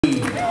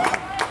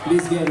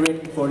Please get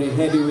ready for the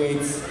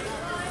heavyweights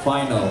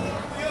final.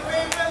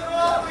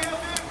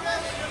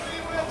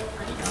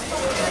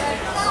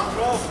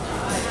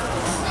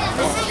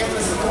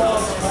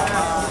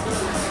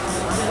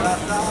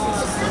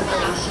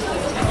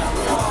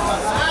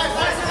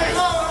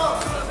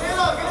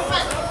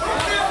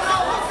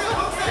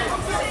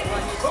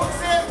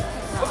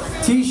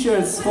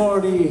 T-shirts for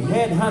the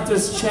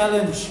Headhunters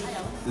Challenge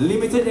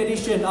limited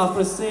edition are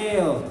for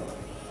sale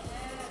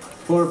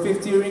for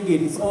 50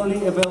 ringgit. It's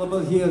only available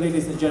here,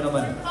 ladies and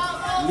gentlemen.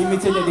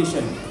 Limited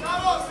edition.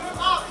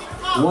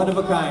 One of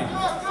a kind.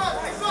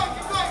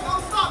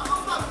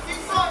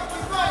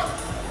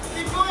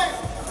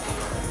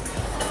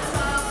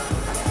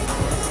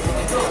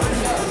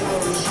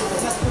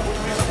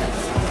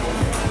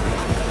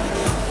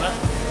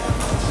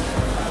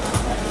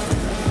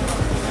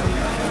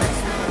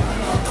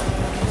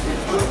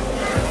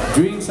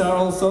 Drinks are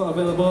also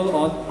available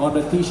on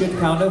the t-shirt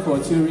counter for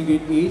 2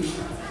 ringgit each.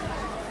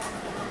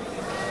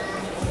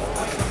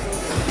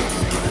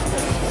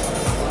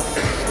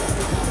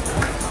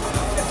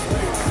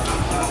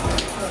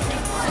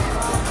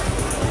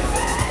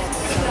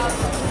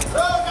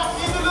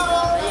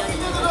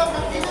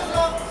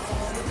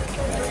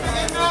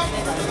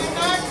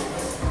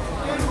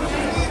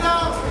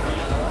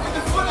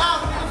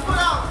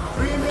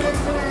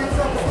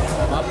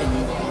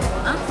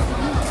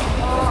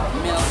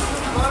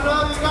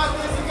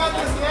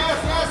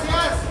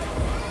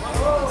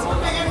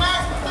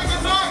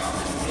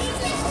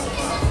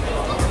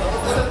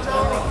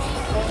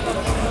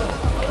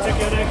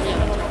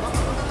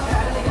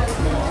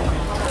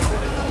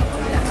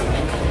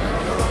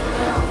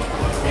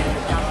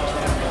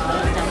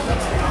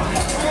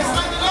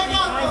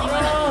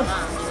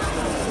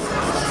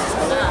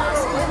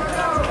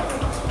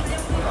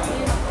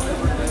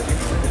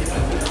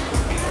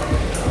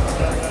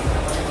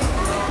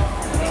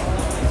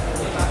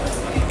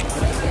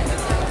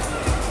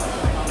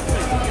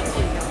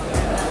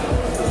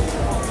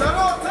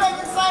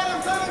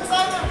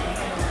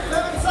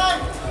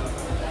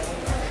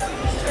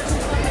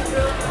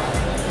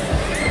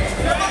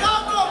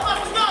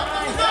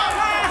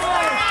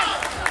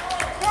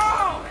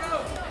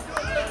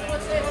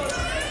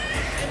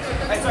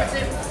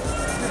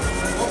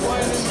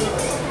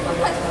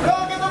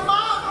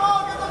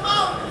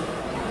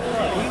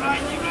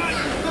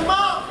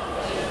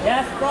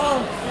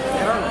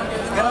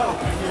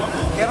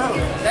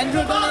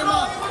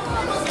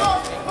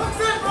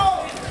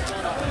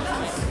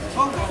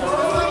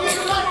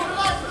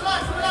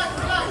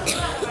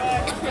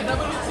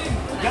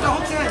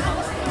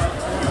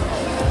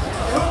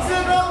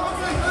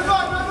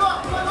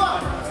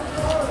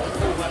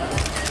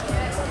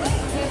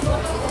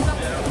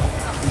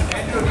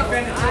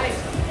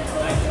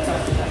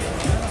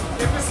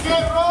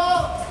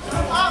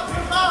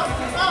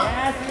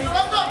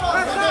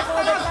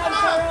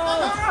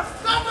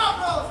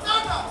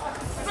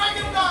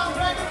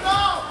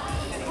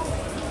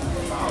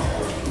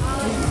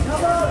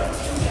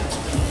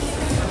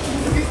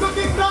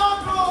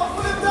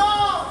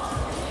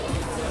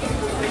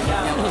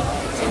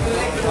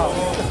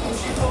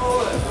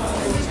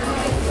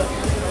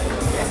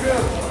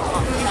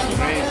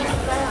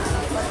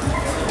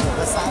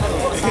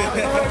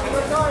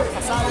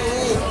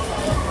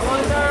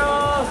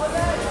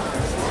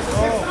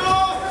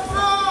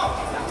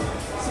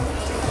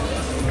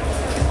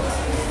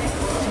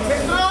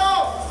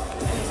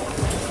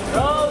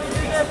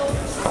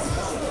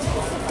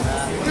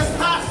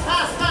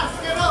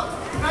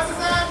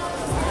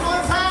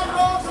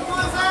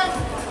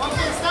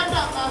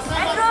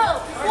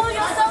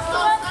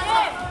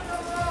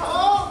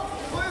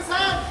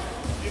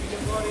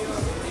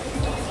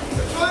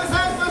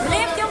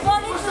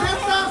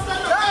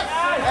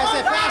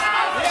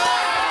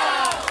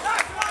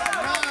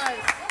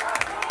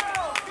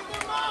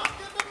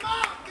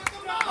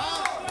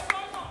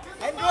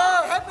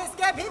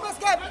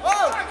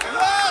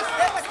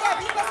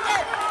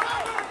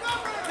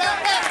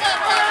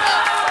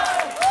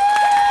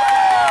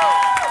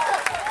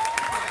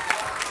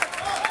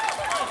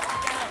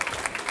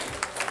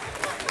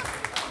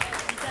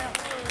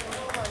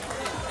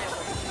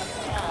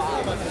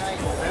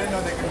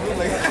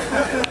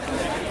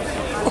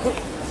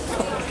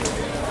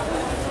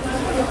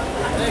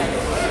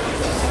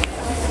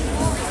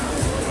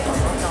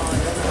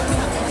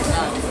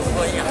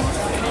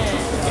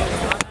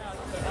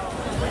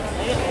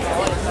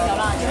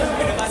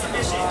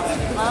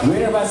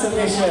 Winner by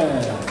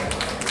submission.